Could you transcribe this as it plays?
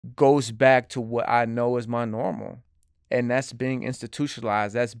goes back to what I know is my normal. And that's being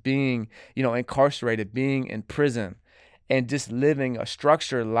institutionalized. That's being, incarcerated, being in prison, and just living a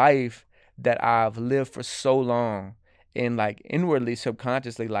structured life that I've lived for so long, and like inwardly,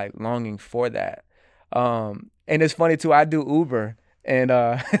 subconsciously, like longing for that. And it's funny too, I do Uber. And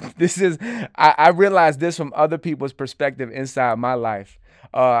this is I realized this from other people's perspective inside my life.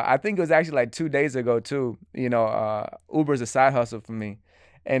 I think it was actually like 2 days ago too. Uber's a side hustle for me.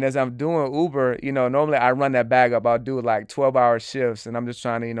 And as I'm doing Uber, normally I run that bag up. I'll do like 12-hour shifts, and I'm just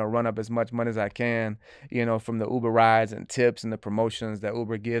trying to, run up as much money as I can, from the Uber rides and tips and the promotions that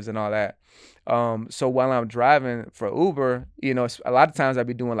Uber gives and all that. So while I'm driving for Uber, a lot of times I'll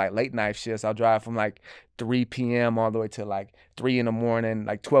be doing like late night shifts. I'll drive from like 3 p.m. all the way to like 3 in the morning,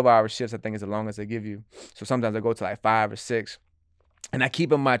 like 12-hour shifts, I think is the longest they give you. So sometimes I go to like 5 or 6. And I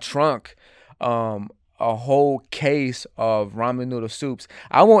keep in my trunk a whole case of ramen noodle soups.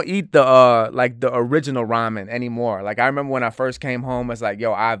 I won't eat the like the original ramen anymore. Like I remember when I first came home, it's like,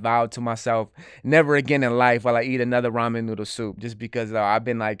 yo, I vowed to myself, never again in life will I eat another ramen noodle soup, just because I've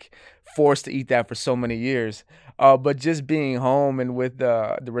been like forced to eat that for so many years. But just being home and with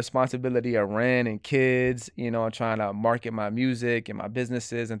the responsibility of rent and kids, trying to market my music and my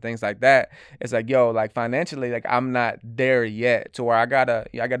businesses and things like that, it's like, yo, like financially, like I'm not there yet to where I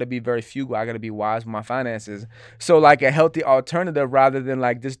gotta be very frugal. I gotta be wise with my finances. So like a healthy alternative rather than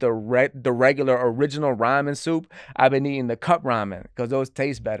like just the regular original ramen soup, I've been eating the cup ramen because those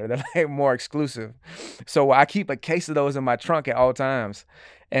taste better. They're like more exclusive. So I keep a case of those in my trunk at all times.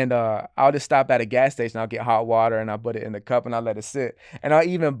 And I'll just stop at a gas station. I'll get hot water and I'll put it in the cup and I'll let it sit. And I'll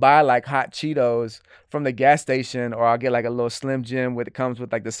even buy like hot Cheetos from the gas station, or I'll get like a little Slim Jim with it comes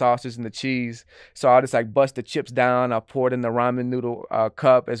with like the sausage and the cheese. So I'll just like bust the chips down. I'll pour it in the ramen noodle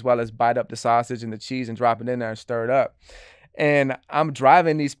cup, as well as bite up the sausage and the cheese and drop it in there and stir it up. And I'm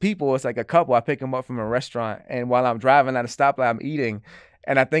driving these people. It's like a couple. I pick them up from a restaurant. And while I'm driving at a stoplight, I'm eating.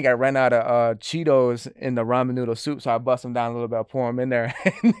 And I think I ran out of Cheetos in the ramen noodle soup, so I bust them down a little bit, pour them in there,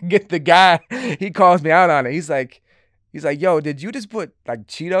 and get the guy. He calls me out on it. He's like, "Yo, did you just put like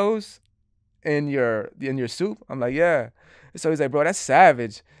Cheetos in your soup?" I'm like, "Yeah." So he's like, "Bro, that's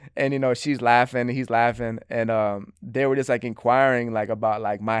savage." And she's laughing, he's laughing, and they were just like inquiring like about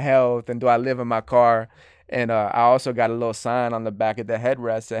like my health and do I live in my car. And I also got a little sign on the back of the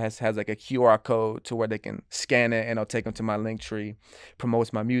headrest that has like a QR code to where they can scan it, and it'll take them to my link tree.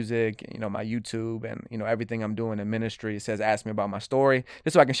 Promotes my music, my YouTube, and everything I'm doing in ministry. It says ask me about my story,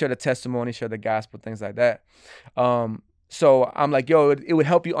 just so I can share the testimony, share the gospel, things like that. So I'm like, yo, it would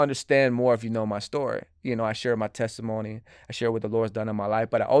help you understand more if you know my story. I share my testimony, I share what the Lord's done in my life,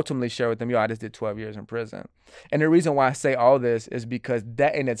 but I ultimately share with them, yo, I just did 12 years in prison. And the reason why I say all this is because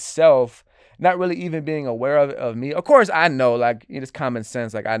that in itself, not really even being aware of me. Of course, I know, like, it's common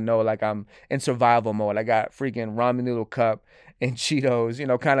sense. Like, I know, like, I'm in survival mode. I got freaking ramen noodle cup and Cheetos,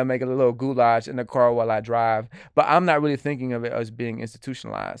 kind of making a little goulash in the car while I drive. But I'm not really thinking of it as being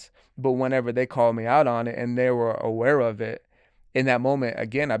institutionalized. But whenever they called me out on it and they were aware of it, in that moment,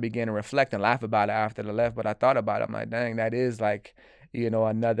 again, I began to reflect and laugh about it after they left. But I thought about it. I'm like, dang, that is like,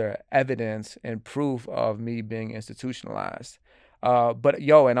 another evidence and proof of me being institutionalized. But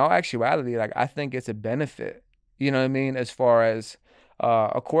yo, in all actuality, like I think it's a benefit. You know what I mean? As far as,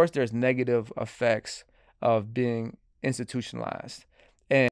 of course, there's negative effects of being institutionalized.